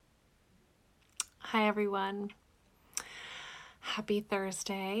Hi, everyone. Happy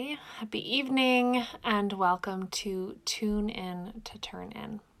Thursday, happy evening, and welcome to Tune In to Turn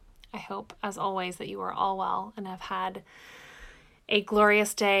In. I hope, as always, that you are all well and have had a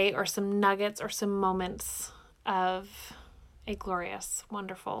glorious day or some nuggets or some moments of a glorious,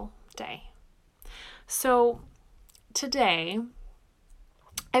 wonderful day. So, today,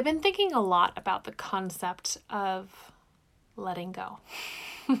 I've been thinking a lot about the concept of letting go.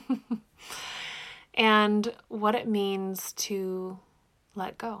 And what it means to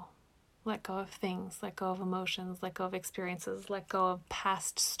let go. Let go of things, let go of emotions, let go of experiences, let go of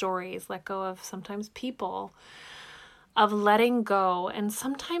past stories, let go of sometimes people, of letting go. And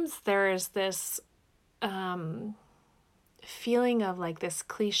sometimes there is this feeling of like this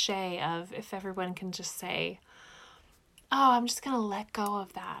cliche of if everyone can just say, oh, I'm just going to let go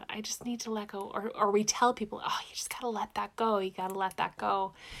of that. I just need to let go. Or we tell people, oh, you just got to let that go. You got to let that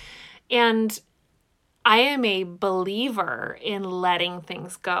go. And I am a believer in letting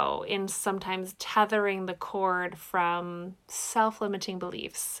things go, in sometimes tethering the cord from self-limiting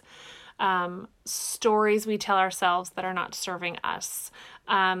beliefs, stories we tell ourselves that are not serving us,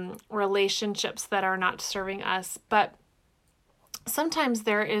 relationships that are not serving us. But sometimes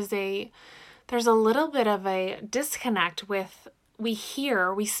there's a little bit of a disconnect with, we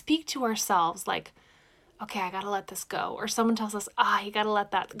speak to ourselves like, okay, I got to let this go. Or someone tells us, you got to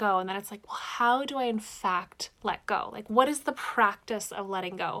let that go. And then it's like, well, how do I in fact let go? Like, what is the practice of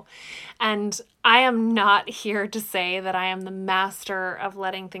letting go? And I am not here to say that I am the master of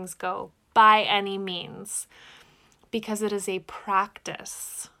letting things go by any means, because it is a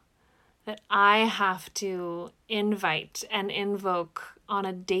practice that I have to invite and invoke on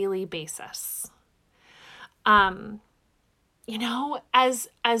a daily basis. As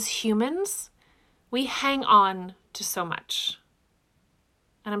humans, we hang on to so much.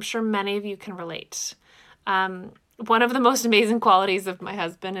 And I'm sure many of you can relate. One of the most amazing qualities of my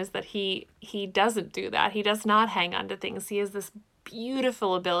husband is that he doesn't do that. He does not hang on to things. He has this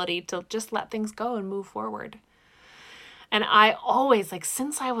beautiful ability to just let things go and move forward. And I always,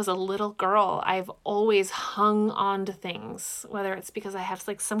 since I was a little girl, I've always hung on to things, whether it's because I have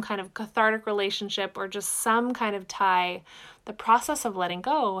some kind of cathartic relationship or just some kind of tie. The process of letting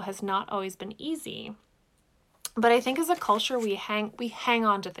go has not always been easy. But I think as a culture, we hang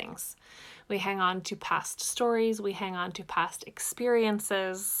on to things. We hang on to past stories. We hang on to past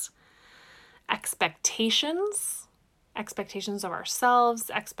experiences, expectations of ourselves,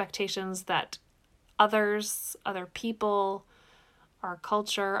 expectations that other people, our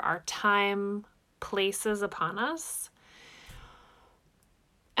culture, our time places upon us.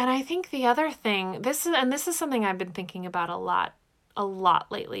 And I think the other thing, this is something I've been thinking about a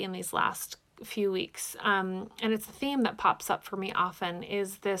lot lately in these last few weeks. And it's a theme that pops up for me often,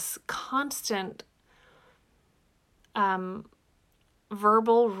 is this constant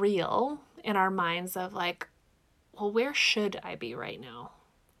verbal reel in our minds of like, well, where should I be right now?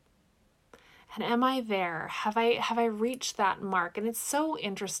 And am I there? Have I reached that mark? And it's so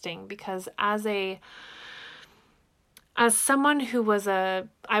interesting because as someone who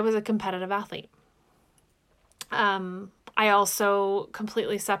I was a competitive athlete. I also,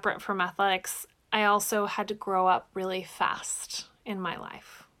 completely separate from athletics, I also had to grow up really fast in my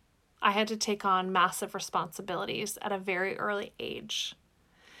life. I had to take on massive responsibilities at a very early age.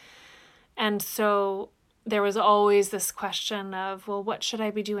 And so there was always this question of, well, what should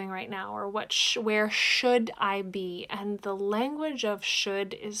I be doing right now? Or where should I be? And the language of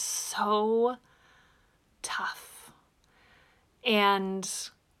should is so tough. And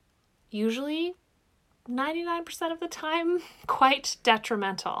usually 99% of the time, quite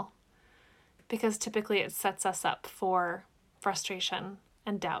detrimental, because typically it sets us up for frustration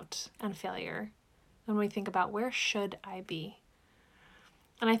and doubt and failure when we think about where should I be?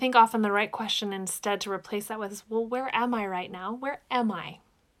 And I think often the right question instead to replace that with is, well, where am I right now? Where am I?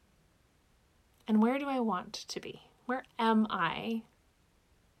 And where do I want to be? Where am I?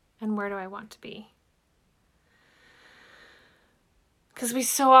 And where do I want to be? Because we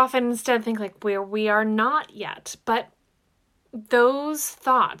so often instead think like where we are not yet. But those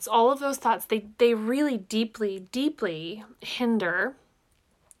thoughts, all of those thoughts, they really deeply, deeply hinder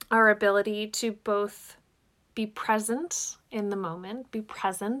our ability to both be present in the moment, be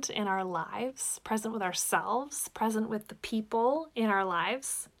present in our lives, present with ourselves, present with the people in our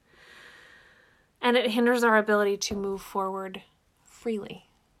lives. And it hinders our ability to move forward freely,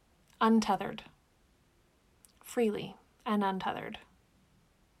 untethered, freely and untethered,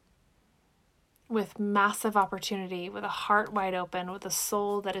 with massive opportunity, with a heart wide open, with a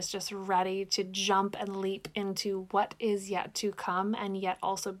soul that is just ready to jump and leap into what is yet to come and yet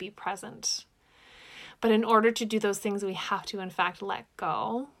also be present. But in order to do those things, we have to, in fact, let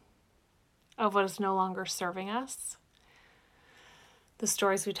go of what is no longer serving us. The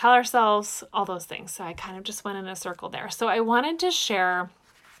stories we tell ourselves, all those things. So I kind of just went in a circle there. So I wanted to share,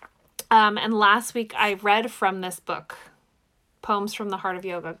 and last week I read from this book, Poems from the Heart of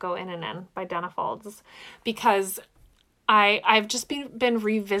Yoga, Go In and In by Dana Folds, because I've just been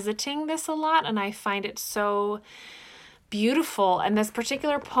revisiting this a lot, and I find it so beautiful. And this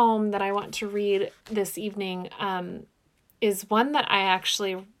particular poem that I want to read this evening is one that I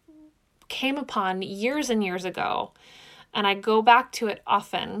actually came upon years and years ago, and I go back to it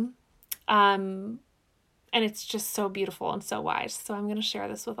often. And it's just so beautiful and so wise. So I'm going to share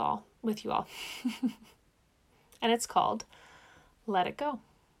this with you all. And it's called Let It Go.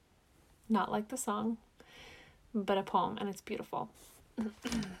 Not like the song, but a poem, and it's beautiful.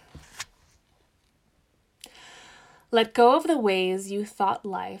 Let go of the ways you thought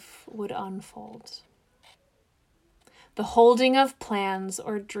life would unfold. The holding of plans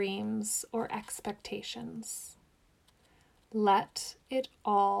or dreams or expectations. Let it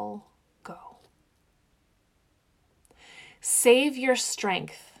all go. Save your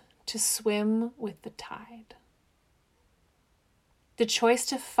strength to swim with the tide. The choice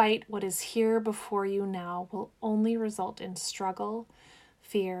to fight what is here before you now will only result in struggle,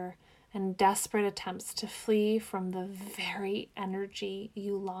 fear, and desperate attempts to flee from the very energy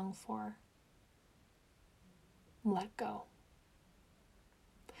you long for. Let go.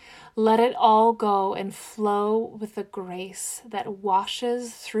 Let it all go and flow with the grace that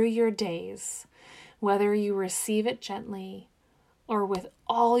washes through your days, whether you receive it gently or with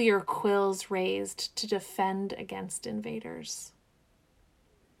all your quills raised to defend against invaders.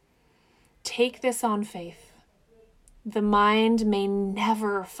 Take this on faith. The mind may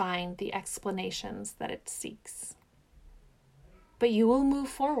never find the explanations that it seeks, but you will move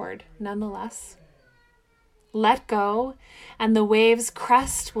forward nonetheless. Let go, and the wave's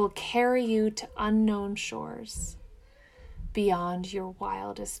crest will carry you to unknown shores, beyond your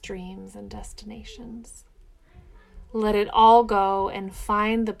wildest dreams and destinations. Let it all go and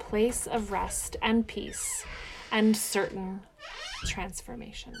find the place of rest and peace and certain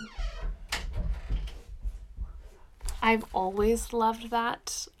transformation. I've always loved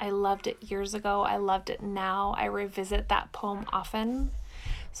that. I loved it years ago. I loved it now. I revisit that poem often.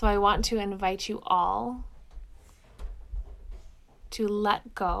 So I want to invite you all to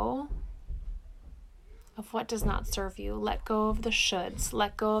let go of what does not serve you. Let go of the shoulds.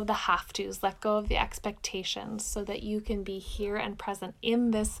 Let go of the have-tos. Let go of the expectations so that you can be here and present in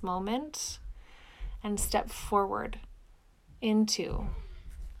this moment and step forward into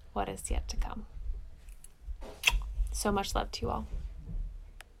what is yet to come. So much love to you all.